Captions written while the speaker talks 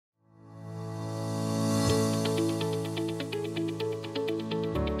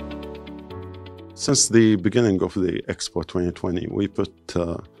Since the beginning of the Expo 2020, we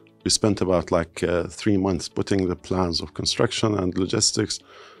spent about 3 months putting the plans of construction and logistics,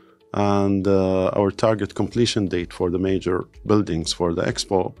 and our target completion date for the major buildings for the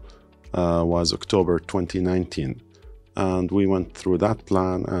Expo was October 2019. And we went through that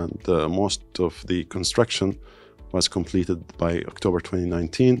plan, and most of the construction was completed by October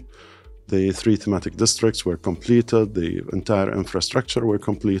 2019. The 3 thematic districts were completed, the entire infrastructure were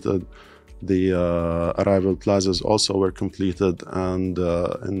completed, the arrival plazas also were completed, and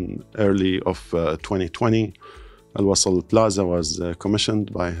in early of 2020, Al-Wasl Plaza was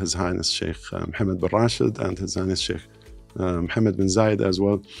commissioned by His Highness Sheikh Mohammed bin Rashid and His Highness Sheikh Mohammed bin Zayed as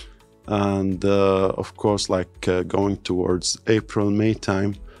well. And of course, going towards April, May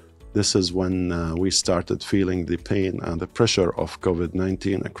time, this is when we started feeling the pain and the pressure of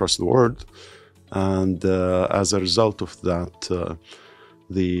COVID-19 across the world. And as a result of that,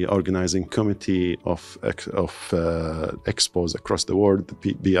 the organizing committee of expos across the world,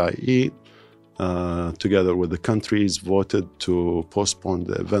 the BIE, together with the countries, voted to postpone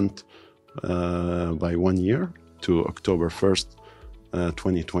the event by 1 year to October 1st,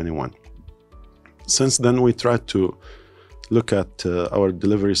 2021. Since then, we tried to look at our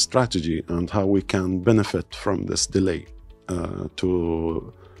delivery strategy and how we can benefit from this delay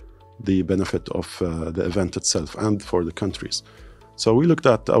to the benefit of the event itself and for the countries. So we looked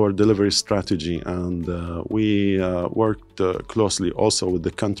at our delivery strategy, and we worked closely also with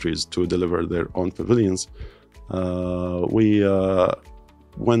the countries to deliver their own pavilions. We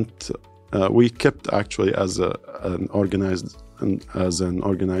kept actually as an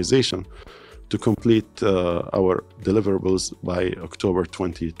organization to complete our deliverables by October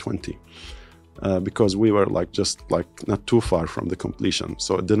 2020. Because we were just not too far from the completion,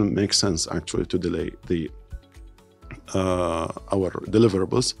 so it didn't make sense actually to delay our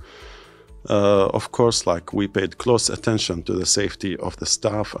deliverables. Of course, we paid close attention to the safety of the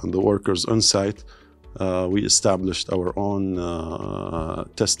staff and the workers on site. We established our own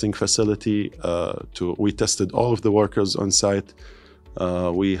testing facility. We tested all of the workers on site.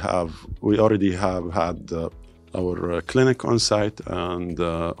 We already have had our clinic on site, and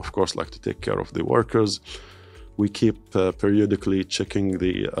of course, to take care of the workers. We keep periodically checking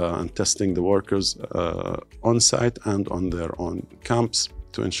and testing the workers on site and on their own camps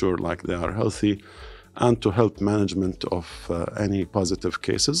to ensure they are healthy and to help management of any positive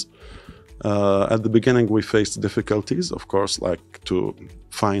cases. At the beginning, we faced difficulties, of course, to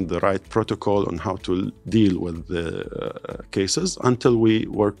find the right protocol on how to deal with the cases until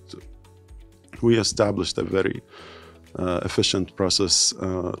we established a very efficient process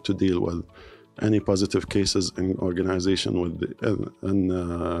to deal with any positive cases in organization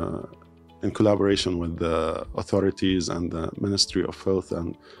in collaboration with the authorities and the Ministry of Health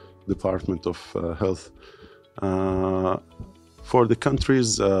and Department of Health. For the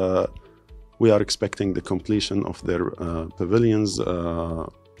countries, we are expecting the completion of their pavilions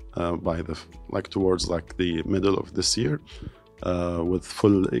by towards the middle of this year, with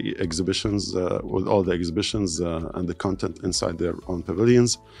full exhibitions, with all the exhibitions and the content inside their own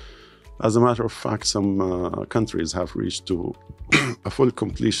pavilions. As a matter of fact, some countries have reached to a full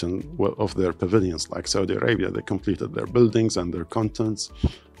completion of their pavilions. Like Saudi Arabia, they completed their buildings and their contents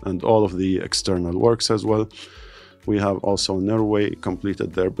and all of the external works as well. We have also Norway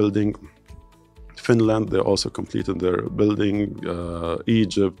completed their building. Finland, they also completed their building.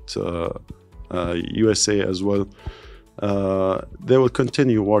 Egypt, USA as well. They will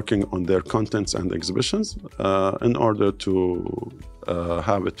continue working on their contents and exhibitions in order to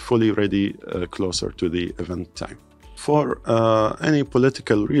have it fully ready closer to the event time. For any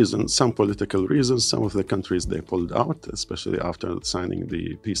political reasons, some of the countries, they pulled out, especially after signing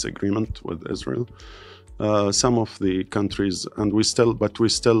the peace agreement with Israel. Some of the countries, but we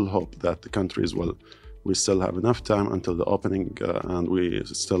still hope that the countries we still have enough time until the opening, and we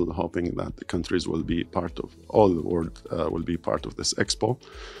still hoping that the countries will be all the world will be part of this expo.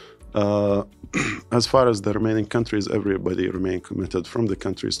 As far as the remaining countries, everybody remain committed from the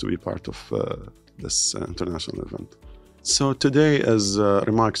countries to be part of this international event. So today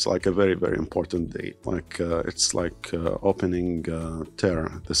remarks a very, very important day. It's opening TERRA,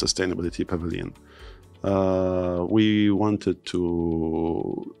 the Sustainability Pavilion. We wanted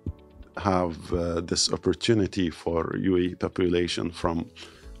to have this opportunity for UAE population, from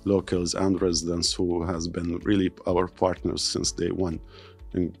locals and residents who has been really our partners since day one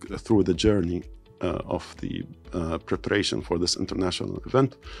through the journey of the preparation for this international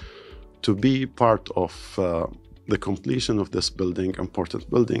event, to be part of the completion of this important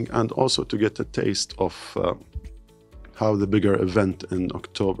building, and also to get a taste of how the bigger event in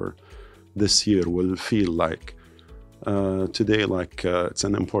October this year will feel like. Today, it's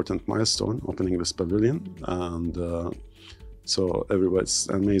an important milestone, opening this pavilion, and so it's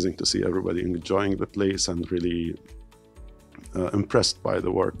amazing to see everybody enjoying the place and really impressed by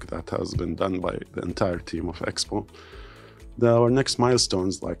the work that has been done by the entire team of Expo. Our next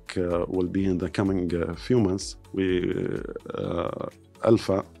milestones will be in the coming few months.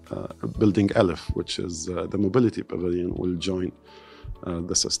 Building Aleph, which is the mobility pavilion, will join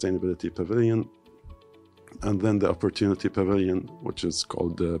the sustainability pavilion. And then the opportunity pavilion, which is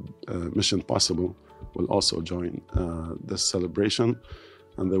called Mission Possible, will also join this celebration,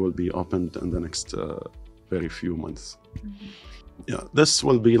 and they will be opened in the next very few months. Mm-hmm. Yeah, this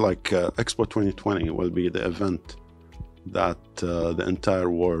will be Expo 2020 will be the event that the entire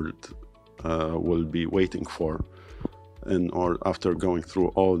world will be waiting for, after going through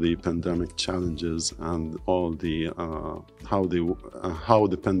all the pandemic challenges and all the how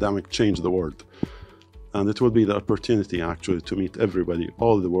the pandemic changed the world. And it will be the opportunity actually to meet everybody,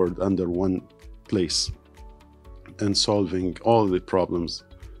 all the world, under one place, and solving all the problems,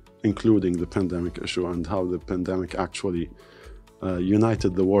 including the pandemic issue, and how the pandemic actually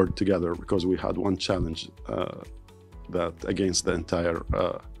united the world together, because we had one challenge that against the entire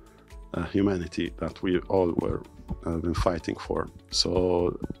humanity that we all were been fighting for.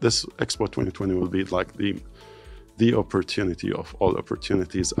 So this Expo 2020 will be the opportunity of all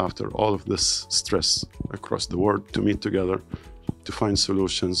opportunities, after all of this stress across the world, to meet together to find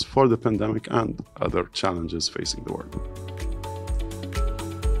solutions for the pandemic and other challenges facing the world.